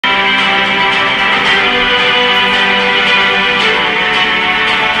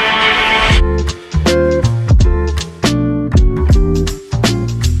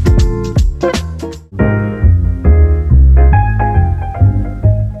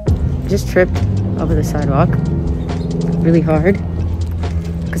just tripped over the sidewalk really hard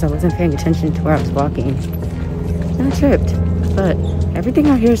because I wasn't paying attention to where I was walking. And I tripped. But everything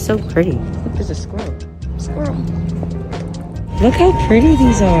out here is so pretty. Look, there's a squirrel. Squirrel. Look how pretty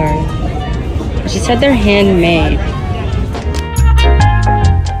these are. She said they're handmade.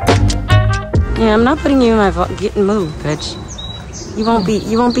 Yeah, I'm not putting you in my vlog. Get moved, bitch. You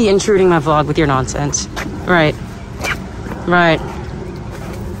won't be intruding my vlog with your nonsense. Right. Right.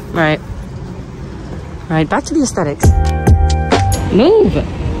 Right. Right. Back to the aesthetics. Move.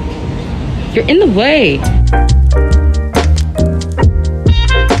 You're in the way.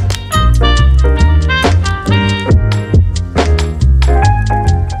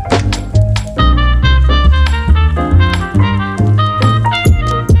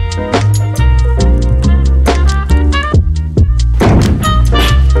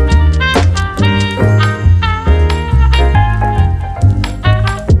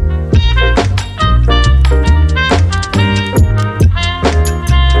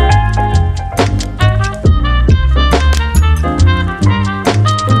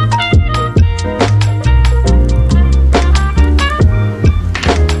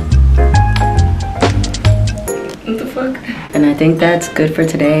 And I think that's good for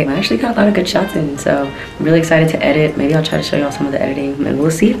today. I actually got a lot of good shots in, so I'm really excited to edit. Maybe I'll try to show y'all some of the editing, and we'll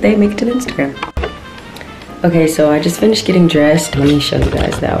see if they make it to the Instagram. Okay, so I just finished getting dressed. Let me show you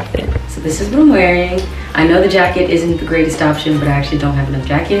guys the outfit. So this is what I'm wearing. I know the jacket isn't the greatest option, but I actually don't have enough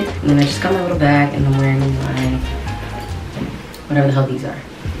jacket. And then I just got my little bag, and I'm wearing my, whatever the hell these are.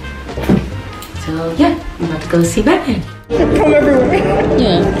 So yeah, I'm about to go see Batman. Come everywhere.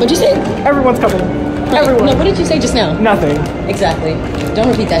 Yeah, what'd you say? Everyone's coming. Right. Everyone. No, what did you say just now? Nothing. Exactly. Don't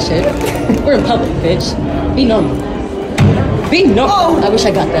repeat that shit. We're in public, bitch. Be normal. Be normal. Oh. I wish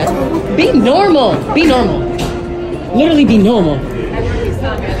I got that. Be normal. Be normal. Literally be normal.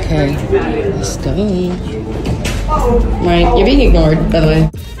 Okay, let's go. Right, you're being ignored, by the way.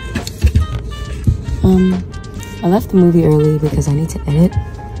 I left the movie early because I need to edit.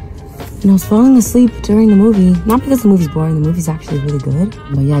 And I was falling asleep during the movie. Not because the movie's boring, the movie's actually really good.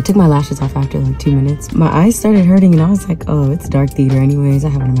 But yeah, I took my lashes off after like 2 minutes. My eyes started hurting and I was like, oh, it's dark theater anyways. I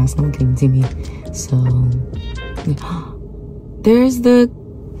have on a mask, no one can even see me. So, yeah. There's the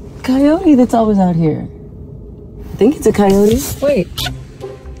coyote that's always out here. I think it's a coyote. Wait,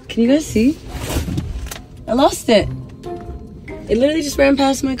 can you guys see? I lost it. It literally just ran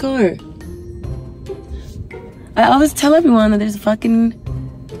past my car. I always tell everyone that there's a fucking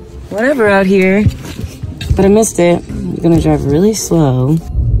whatever out here, but I missed it. I'm gonna drive really slow.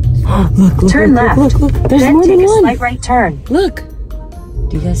 Look, turn left. Look. There's then more take than a one. slight right turn. Look.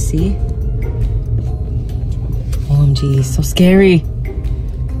 Do you guys see? OMG, so scary.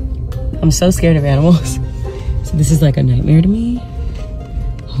 I'm so scared of animals. So this is like a nightmare to me.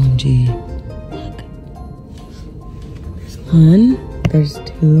 OMG. Look. There's one, there's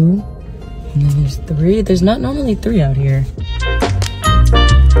two, and then there's three. There's not normally three out here.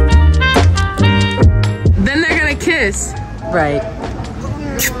 Then they're gonna kiss. Right.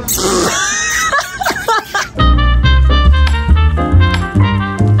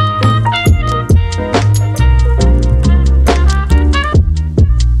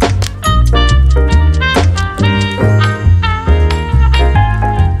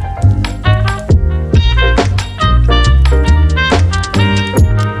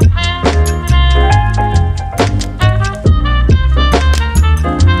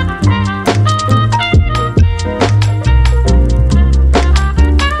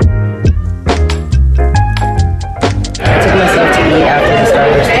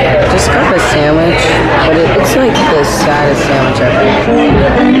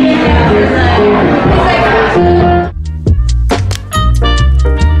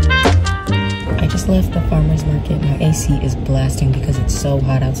 I just left the farmer's market. My AC is blasting because it's so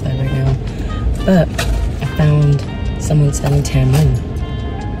hot outside right now. But I found someone selling tamarind.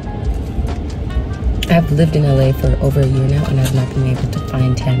 I've lived in LA for over a year now and I've not been able to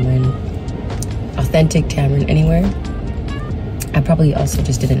find tamarind, authentic tamarind anywhere. I probably also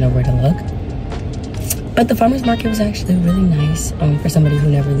just didn't know where to look. But the farmer's market was actually really nice for somebody who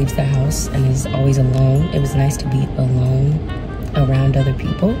never leaves their house and is always alone. It was nice to be alone around other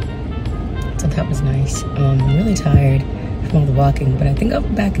people. So that was nice. I'm really tired from all the walking, but I think I'll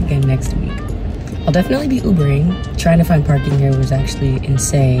be back again next week. I'll definitely be Ubering. Trying to find parking here was actually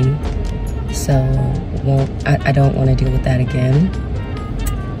insane. So I don't want to deal with that again.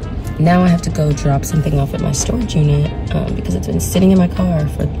 Now I have to go drop something off at my storage unit because it's been sitting in my car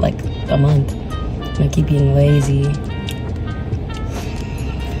for like a month. And I keep being lazy.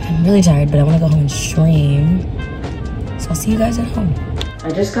 I'm really tired, but I want to go home and stream. So I'll see you guys at home. I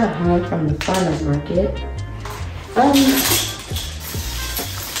just got home from the farmer's market.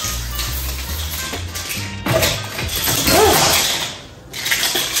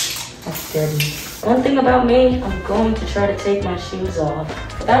 That's dirty. One thing about me, I'm going to try to take my shoes off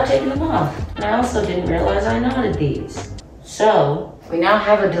without taking them off. And I also didn't realize I knotted these. So, we now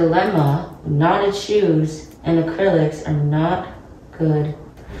have a dilemma. Knotted shoes and acrylics are not good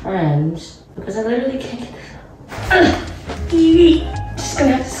friends because I literally can't get this up. Just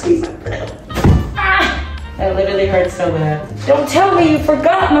gonna have to squeeze my foot out. That literally hurts so bad. Don't tell me you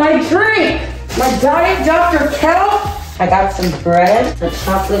forgot my drink! My Diet Dr. Kettle. I got some bread, a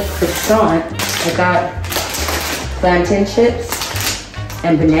chocolate croissant. I got plantain chips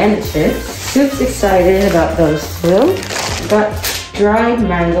and banana chips. Soup's excited about those too. I got dried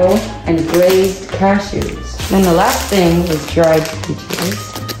mango and glazed cashews. Then the last thing was dried peaches.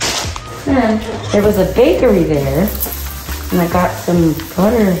 And there was a bakery there, and I got some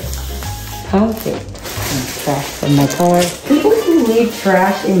butter pound cake. And trash from my car. People who leave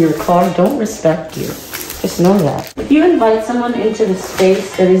trash in your car don't respect you. Just know that. If you invite someone into the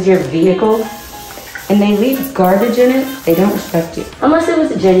space that is your vehicle, and they leave garbage in it, they don't respect you. Unless it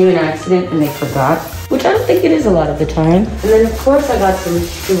was a genuine accident and they forgot, which I don't think it is a lot of the time. And then of course I got some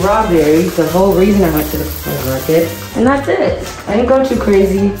strawberries, the whole reason I went to the supermarket. And that's it. I didn't go too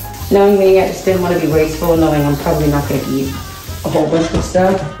crazy. Knowing me, I just didn't want to be wasteful, knowing I'm probably not gonna eat a whole bunch of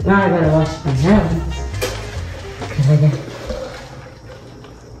stuff. Now I gotta wash my hands. Cause I got...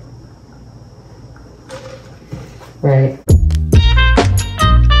 Right.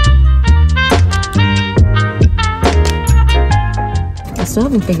 I still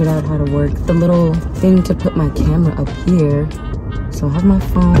haven't figured out how to work the little thing to put my camera up here. So I have my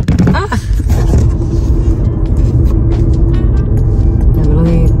phone.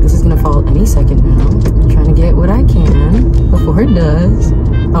 Literally, this is gonna fall any second now. I'm trying to get what I can before it does.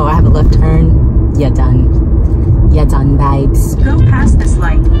 Oh, I have a left turn. Yeah, done. Yeah, done, babes. Go past this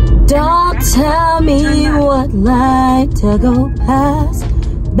light. Don't tell me what light to go past,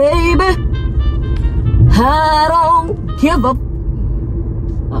 baby. I don't give a...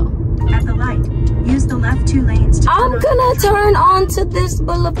 At the light, use the left 2 lanes to... I'm gonna turn onto this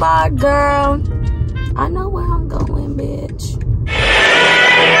boulevard, girl. I know where I'm going, bitch.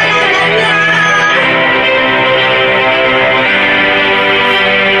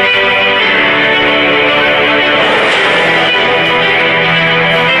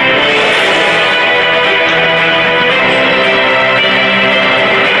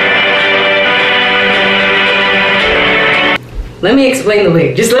 Let me explain the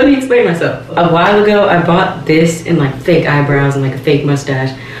wig. Just let me explain myself. A while ago, I bought this and like fake eyebrows and like a fake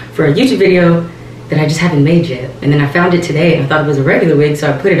mustache for a YouTube video that I just haven't made yet. And then I found it today and I thought it was a regular wig,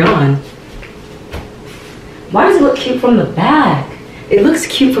 so I put it on. Why does it look cute from the back? It looks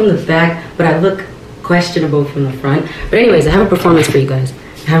cute from the back, but I look questionable from the front. But anyways, I have a performance for you guys.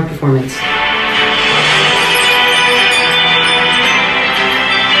 I have a performance.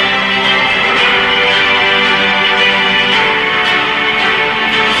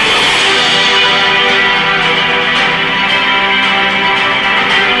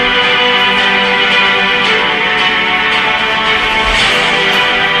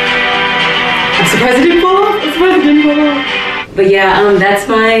 Surprised it didn't fall off. I'm surprised it didn't fall off. But yeah, that's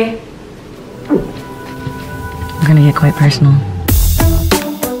my... We're gonna get quite personal.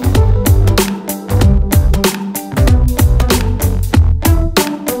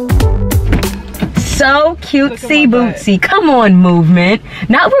 So cutesy bootsy. Come on, movement.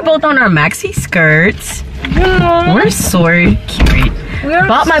 Now we're both on our maxi skirts. Yeah. We're so cute.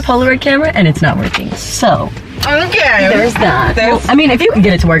 Bought my Polaroid camera and it's not working. So okay, there's that. Well, I mean, if you can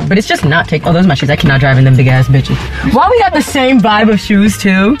get it to work, but it's just not taking. Oh, those are my shoes. I cannot drive in them big ass bitches. Why we got the same vibe of shoes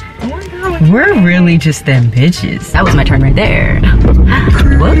too? We're really just them bitches. That was my turn right there.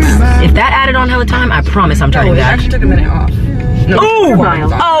 Whoops. If that added on hella time, I promise I'm turning back. It actually took a minute off. No.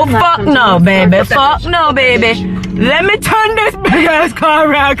 Oh, fuck no, baby. Fuck no, baby. Let me turn this big ass car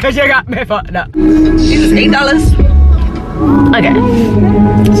around because you got me fucked up. Jesus, $8. Okay.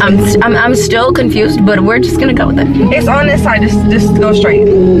 I'm still confused, but we're just gonna go with it. It's on this side. Just go straight.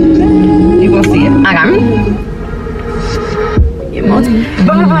 You won't see it. Okay.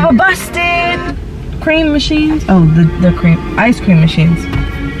 Busted cream machines. Oh, the cream ice cream machines.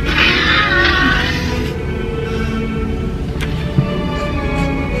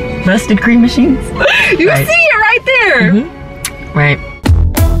 Busted cream machines. You right. See it right there. Mm-hmm. Right.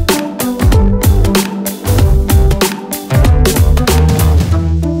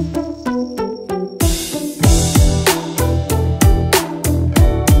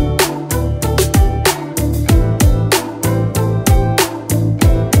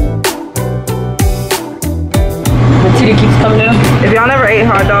 obesity keeps coming down. If y'all never ate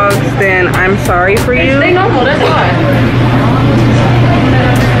hot dogs, then I'm sorry for you. They normal, that's why.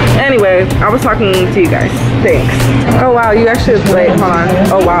 Anyway, I was talking to you guys. Thanks. Oh wow, you actually wait, hold on.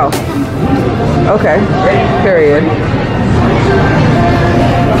 Oh wow. Okay. Period.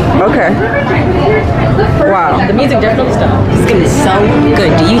 Okay. Wow. The music definitely stopped. This skin is so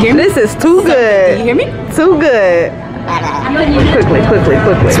good. Do you hear me? This is too good. Do you hear me? Too good.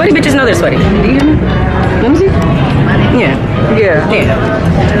 Quickly. Sweaty bitches know they're sweaty. Do you hear me? Let me see. Yeah.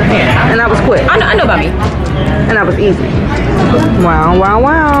 And that was quick. I know about me. And that was easy. Wow.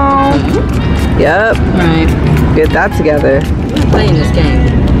 Yep. Right. Get that together. We're playing this game.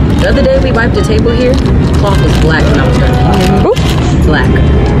 The other day we wiped the table here. The cloth was black when I was done. Oop. Black.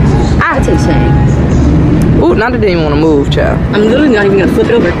 That's insane. Ooh, now they didn't even want to move, child. I'm literally not even gonna flip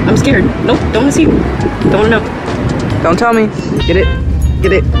it over. I'm scared. Nope, don't wanna see. Don't wanna know. Don't tell me. Get it.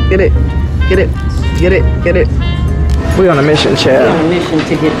 We on a mission, child. We're on a mission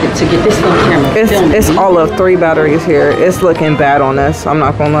to get this on camera. It's all of 3 batteries here. It's looking bad on us. I'm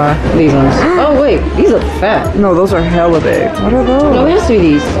not gonna lie. These ones. Oh wait, these look fat. No, those are hella big. What are those? No, it has to be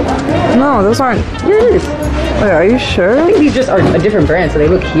these. No, those aren't. Yes. Wait, are you sure? I think these just are a different brand, so they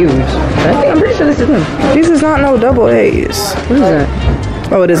look huge. I'm pretty sure this is them. This is not no double A's. What is that?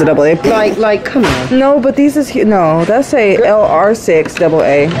 Oh, it is a double A. Like, come on. No, but these is no. That's a LR6 double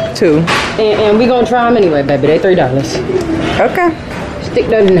A 2. And we gonna try them anyway, baby. They $3. Okay. Stick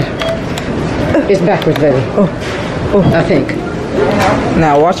that in there. It's backwards, baby. Oh, I think.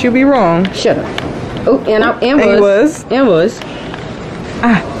 Now watch you be wrong. Shut up. Oh, and was.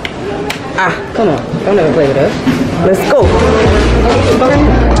 Come on, don't ever play with us. Let's go.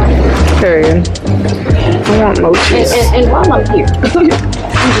 Period. I want no cheese. And while I'm here,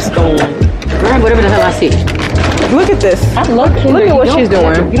 I'm just going to grab whatever the hell I see. Look at this. I love Kinder. Look at what she's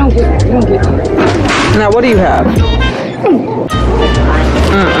doing. You don't get. Now what do you have?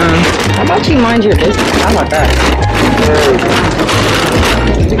 How about you mind your business? How about that?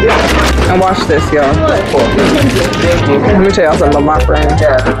 And watch this, y'all. Let me tell y'all something about my friend.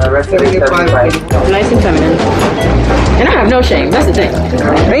 Nice and feminine. And I have no shame. That's the thing.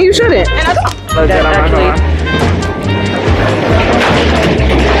 And you shouldn't. And I don't.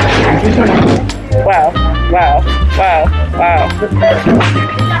 Wow.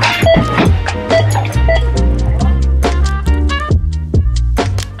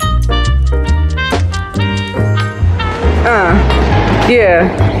 Yeah.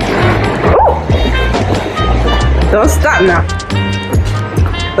 Ooh. Don't stop now.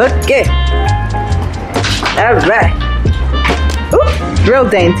 Okay. All right. Ooh, real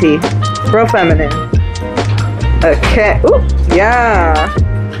dainty, real feminine. Okay. Ooh, yeah.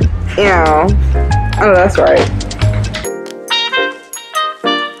 Oh, that's right.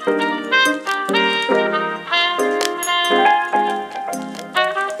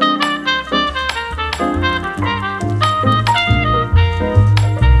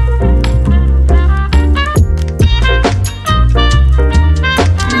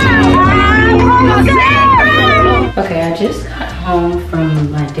 Okay, I just got home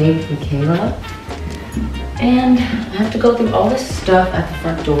from my date with Michaela, and I have to go through all this stuff at the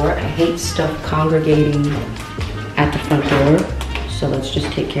front door. I hate stuff congregating at the front door, so let's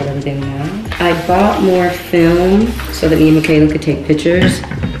just take care of everything now. I bought more film so that me and Michaela could take pictures,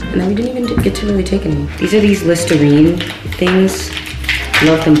 and then we didn't even get to really take any. These are these Listerine things.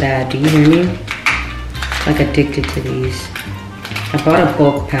 Love them bad, do you hear me? Like addicted to these. I bought a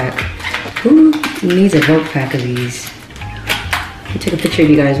bulk pack. Who needs a bulk pack of these? Let me take a picture of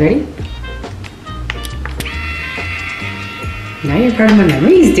you guys, ready? Now you're part of my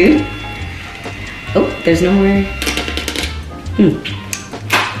memories, dude. Oh, there's no more.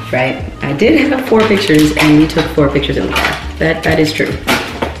 Right, I did have 4 pictures and we took 4 pictures in the car. That is true.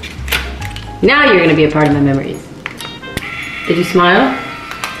 Now you're gonna be a part of my memories. Did you smile?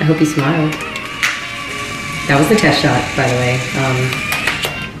 I hope you smiled. That was the test shot, by the way.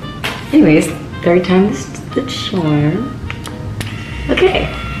 Anyways, 3rd time's the charm. Okay,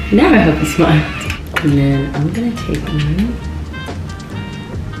 now I hope you smiled. And then I'm gonna take one.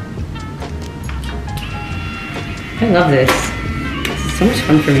 I love this. This is so much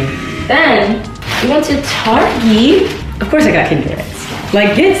fun for me. Then we went to Target. Of course I got Kinder Eggs.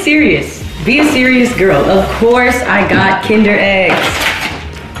 Like, get serious. Be a serious girl. Of course I got Kinder Eggs.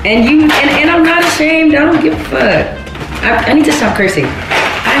 And I'm not ashamed. I don't give a fuck. I need to stop cursing.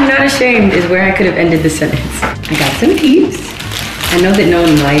 I'm not ashamed is where I could have ended the sentence. I got some Peeps. I know that no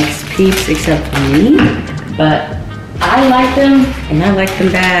one likes Peeps except for me, but I like them and I like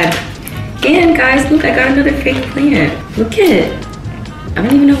them bad. And guys, look, I got another fake plant. Look at it. I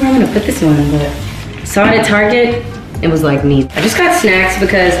don't even know where I'm gonna put this one, but saw it at Target. It was like me. I just got snacks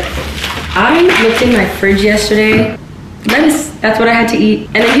because I looked in my fridge yesterday. Lettuce, that's what I had to eat.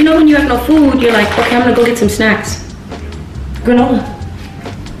 And then you know when you have no food, you're like, okay, I'm gonna go get some snacks. Granola.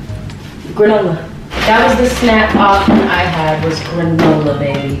 Granola. That was the snack option I had, was granola,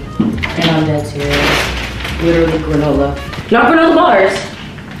 baby. And I'm dead serious. Literally granola. Not granola bars.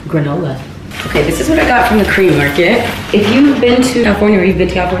 Granola. Okay, this is what I got from the cream market. If you've been to California or you've been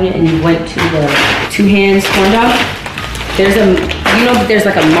to California and you went to the Two Hands corn dog, there's a, you know, there's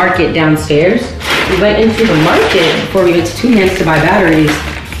like a market downstairs. We went into the market before we went to Two Hands to buy batteries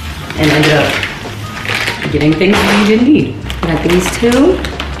and ended up getting things we didn't need. I got these two.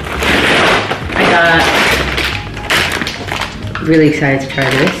 I got, really excited to try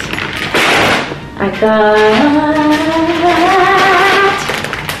this. I got,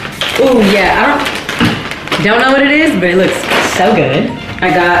 oh yeah, I don't know what it is, but it looks so good.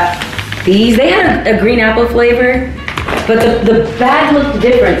 I got these. They had a green apple flavor, but the bag looked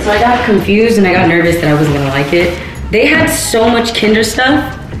different, so I got confused and I got nervous that I wasn't gonna like it. They had so much Kinder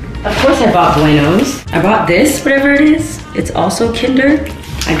stuff. Of course I bought Buenos. I bought this, whatever it is. It's also Kinder.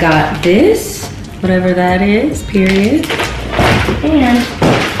 I got this, whatever that is, period. And,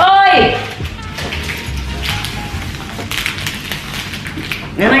 oi!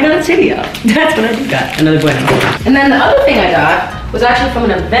 And I got a Titty Up. That's what I just got, another Bueno. And then the other thing I got was actually from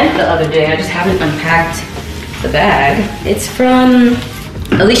an event the other day. I just haven't unpacked the bag. It's from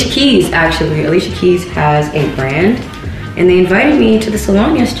Alicia Keys, actually. Alicia Keys has a brand, and they invited me to the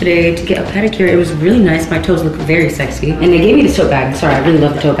salon yesterday to get a pedicure. It was really nice. My toes look very sexy. And they gave me the tote bag. Sorry, I really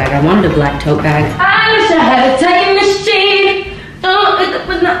love the tote bag. I wanted a black tote bag. I wish I had a time machine. I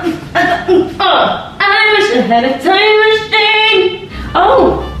wish I had a time machine.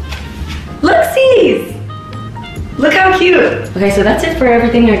 Oh, look-sies. Look how cute. Okay, so that's it for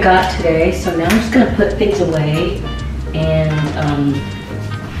everything I got today. So now I'm just gonna put things away and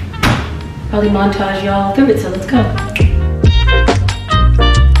probably montage y'all through it, so let's go.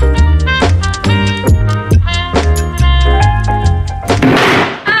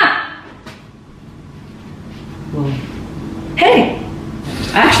 Ah! Whoa. Hey!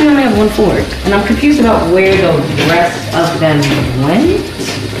 I actually only have one fork, and I'm confused about where the rest of them went.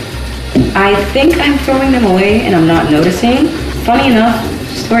 I think I'm throwing them away and I'm not noticing. Funny enough,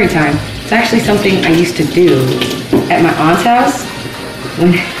 story time. It's actually something I used to do at my aunt's house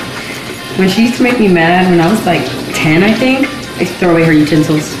when she used to make me mad when I was like 10, I think. I used to throw away her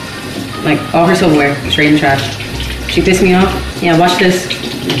utensils, like all her silverware, straight in the trash. She pissed me off. Yeah, watch this,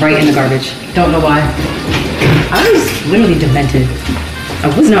 right in the garbage. Don't know why. I was literally demented. I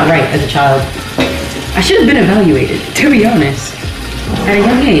was not right as a child. I should have been evaluated, to be honest, at a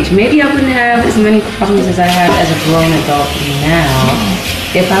young age. Maybe I wouldn't have as many problems as I have as a grown adult now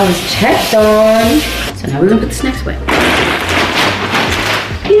if I was checked on. So now we're gonna put this next way.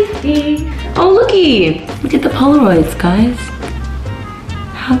 Oh, looky! Look at the Polaroids, guys.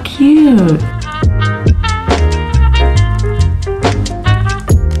 How cute.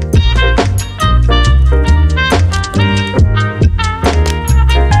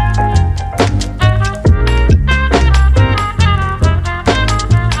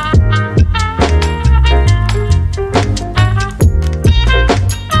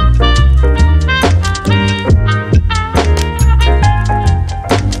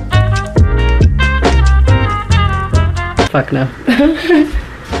 Fuck no.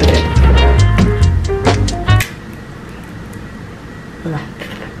 Okay.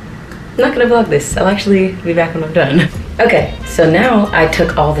 I'm not gonna vlog this. I'll actually be back when I'm done. Okay, so now I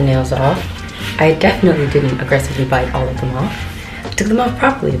took all the nails off. I definitely didn't aggressively bite all of them off. I took them off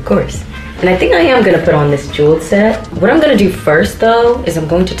properly, of course. And I think I am gonna put on this jeweled set. What I'm gonna do first though, is I'm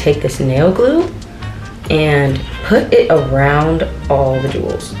going to take this nail glue and put it around all the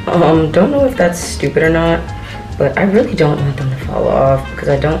jewels. Don't know if that's stupid or not, but I really don't want them to fall off because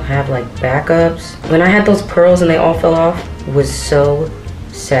I don't have like backups. When I had those pearls and they all fell off, it was so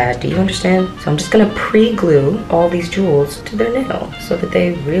sad. Do you understand? So I'm just gonna pre-glue all these jewels to their nail so that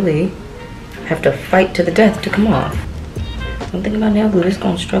they really have to fight to the death to come off. One thing about nail glue, it's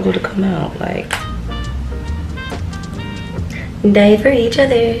gonna struggle to come out. Like, die for each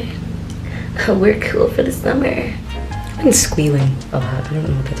other. We're cool for the summer. I've been squealing a lot. I don't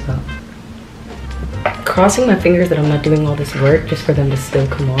know what that's about. Crossing my fingers that I'm not doing all this work just for them to still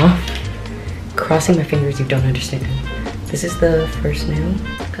come off. Crossing my fingers, you don't understand. This is the first nail.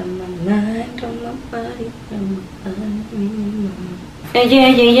 Come on, mind, on my body, on my body.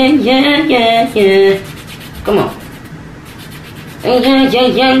 Yeah. Come on. Yeah.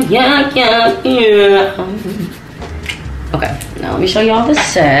 Okay, now let me show y'all the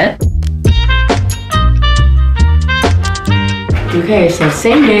set. Okay, so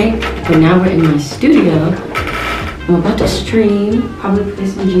same day, but now we're in my studio. I'm about to stream, probably play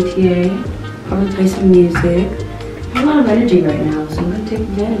some GTA, probably play some music. I have a lot of energy right now, so I'm gonna take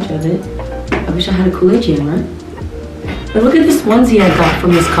advantage of it. I wish I had a cooler camera. But look at this onesie I got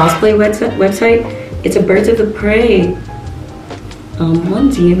from this cosplay website. It's a Birds of the Prey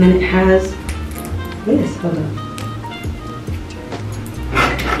onesie, and then it has this. Hold on.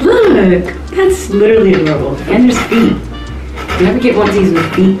 Look, that's literally adorable. And there's feet. You never get onesies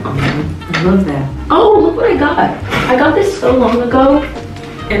with feet on them. I love that. Oh, look what I got. I got this so long ago,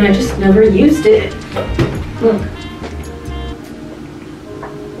 and I just never used it. Look.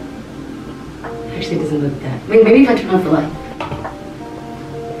 Actually, it doesn't look that. Maybe if I turn off the light.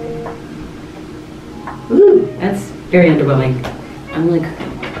 Ooh, that's very underwhelming. I'm like,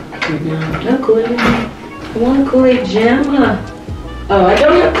 right now, no Kool-Aid. I want a Kool-Aid jam. Oh, I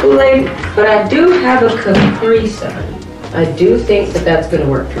don't have Kool-Aid, but I do have a Capri Sun. I do think that that's gonna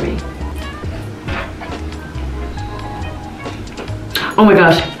work for me. Oh my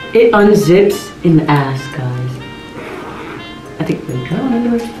gosh, it unzips in the ass, guys. I think, wait, do I have on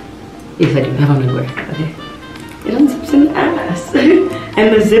underwear? Yes, I do have on underwear, okay. It unzips in the ass.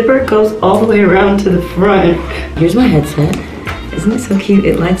 And the zipper goes all the way around to the front. Here's my headset. Isn't it so cute?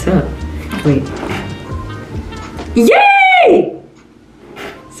 It lights up. Wait. Yay!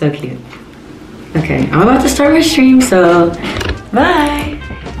 So cute. Okay, I'm about to start my stream, so bye.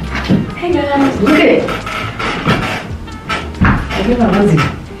 Hey guys, look at it. Look at my onesie.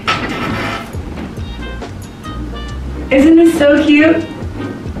 Isn't this so cute?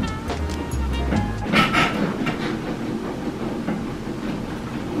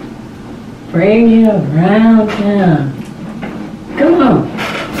 Bring it around town. Come on.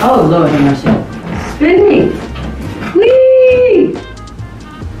 Oh Lord, have mercy. Spinning. Whee!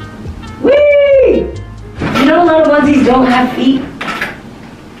 Whee! You know a lot of onesies don't have feet?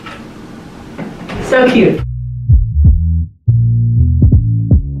 So cute.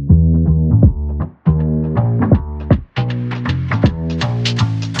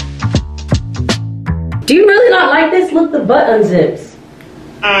 Do you really not like this? Look, the butt unzips.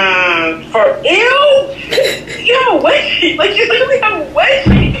 For ew? You have a wedgie. Like, you literally have a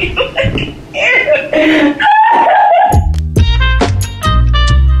wedgie. Like, ew.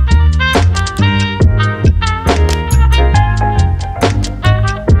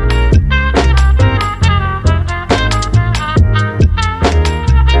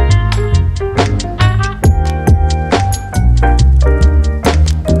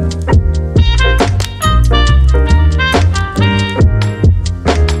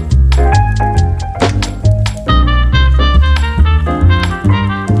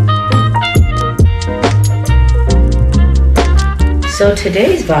 So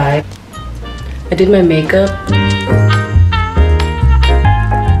today's vibe, I did my makeup.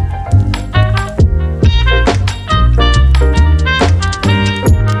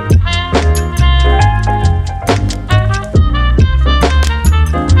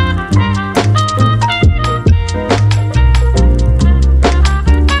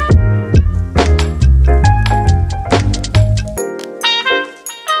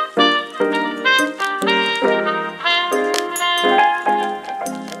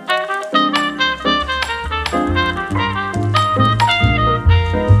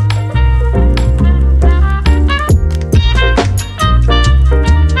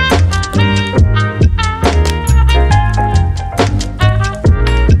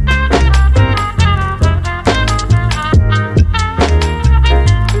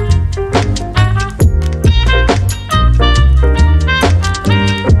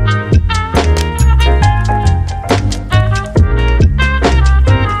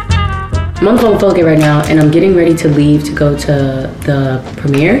 I'm on Phone Focus right now, and I'm getting ready to leave to go to the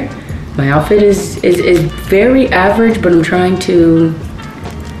premiere. My outfit is very average, but I'm trying to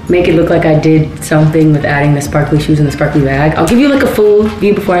make it look like I did something with adding the sparkly shoes and the sparkly bag. I'll give you like a full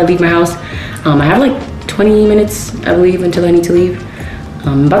view before I leave my house. I have like 20 minutes, I believe, until I need to leave.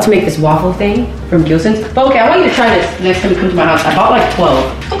 I'm about to make this waffle thing from Gilson's. But okay, I want you to try this next time you come to my house. I bought like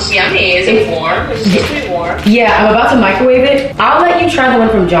 12. Looks yummy. Is it warm? Is it supposed to be warm? Yeah, I'm about to microwave it. I'll let you try the one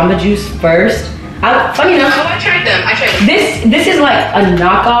from Jamba Juice first. Funny enough. Oh, I tried them. This is like a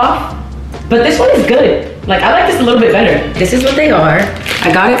knockoff, but this one is good. Like, I like this a little bit better. This is what they are.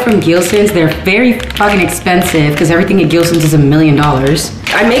 I got it from Gilson's. They're very fucking expensive because everything at Gilson's is $1 million.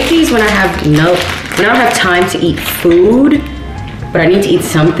 I make these when I don't have time to eat food, but I need to eat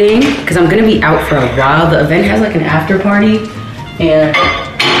something because I'm gonna be out for a while. The event has like an after party, and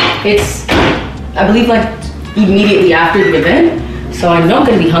it's, I believe, like immediately after the event. So I know I'm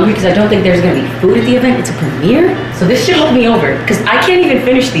gonna be hungry because I don't think there's gonna be food at the event. It's a premiere. So this should hold me over because I can't even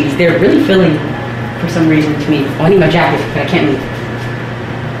finish these. They're really filling for some reason to me. Oh, I need my jacket, but I can't move.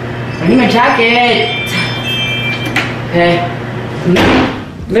 I need my jacket. Okay.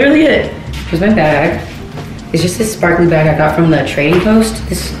 Literally it. Here's my bag. It's just this sparkly bag I got from the trading post.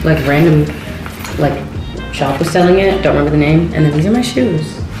 This like random like shop was selling it. Don't remember the name. And then these are my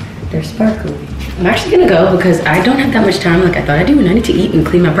shoes. They're sparkly. I'm actually gonna go because I don't have that much time like I thought I do, and I need to eat and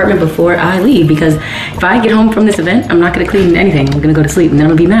clean my apartment before I leave because if I get home from this event, I'm not gonna clean anything. I'm gonna go to sleep and then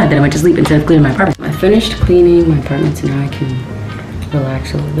I'm gonna be mad that I went to sleep instead of cleaning my apartment. I finished cleaning my apartment, so now I can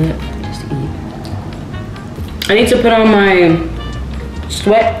relax a little bit, just eat. I need to put on my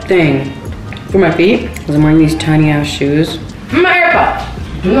sweat thing for my feet because I'm wearing these tiny ass shoes. My AirPods.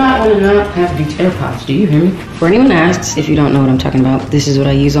 Do not want to not have these AirPods, do you hear me? For anyone that asks, if you don't know what I'm talking about, this is what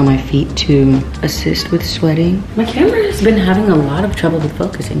I use on my feet to assist with sweating. My camera has been having a lot of trouble with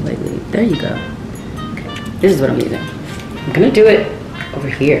focusing lately. There you go. Okay. This is what I'm using. I'm gonna do it over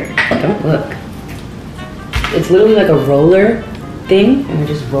here. Don't look. It's literally like a roller thing, and I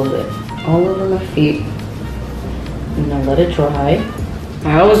just roll it all over my feet. And I let it dry.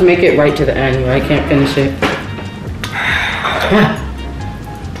 I always make it right to the end, but I can't finish it.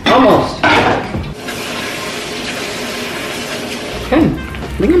 Almost. Okay,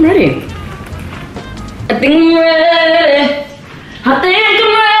 I think I'm ready. I think I'm ready. I think I'm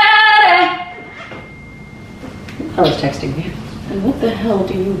ready. I was texting me. And what the hell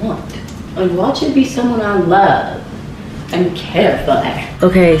do you want? And watch it be someone I love and care for.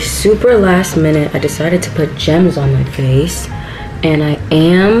 Okay, super last minute, I decided to put gems on my face. And I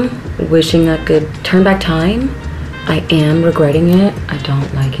am wishing I could turn back time. I am regretting it. I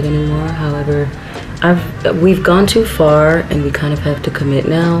don't like it anymore. However, we've gone too far and we kind of have to commit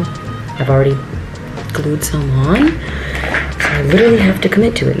now. I've already glued some on. So I literally have to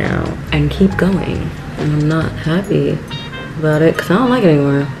commit to it now and keep going. And I'm not happy about it because I don't like it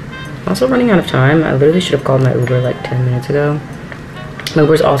anymore. I'm also running out of time. I literally should have called my Uber like 10 minutes ago. My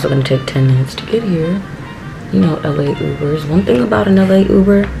Uber's also gonna take 10 minutes to get here. You know LA Ubers. One thing about an LA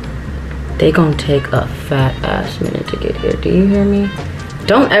Uber, they gonna take a fat ass minute to get here. Do you hear me?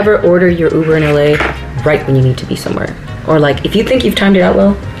 Don't ever order your Uber in LA right when you need to be somewhere. Or like, if you think you've timed it out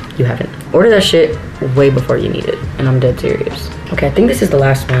well, you haven't. Order that shit way before you need it. And I'm dead serious. Okay, I think this is the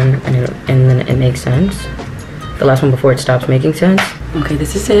last one and then it makes sense. The last one before it stops making sense. Okay,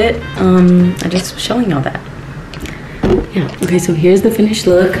 this is it. I just was showing y'all that. Yeah, okay, so here's the finished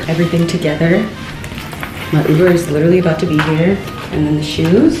look. Everything together. My Uber is literally about to be here. And then the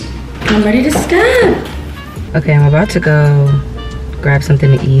shoes. I'm ready to step. Okay, I'm about to go grab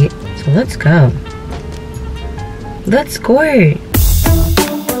something to eat. So let's go. Let's squirt.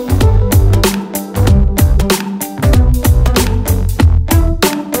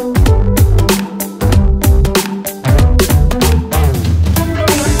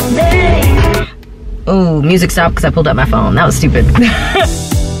 Oh, music stopped because I pulled up my phone. That was stupid.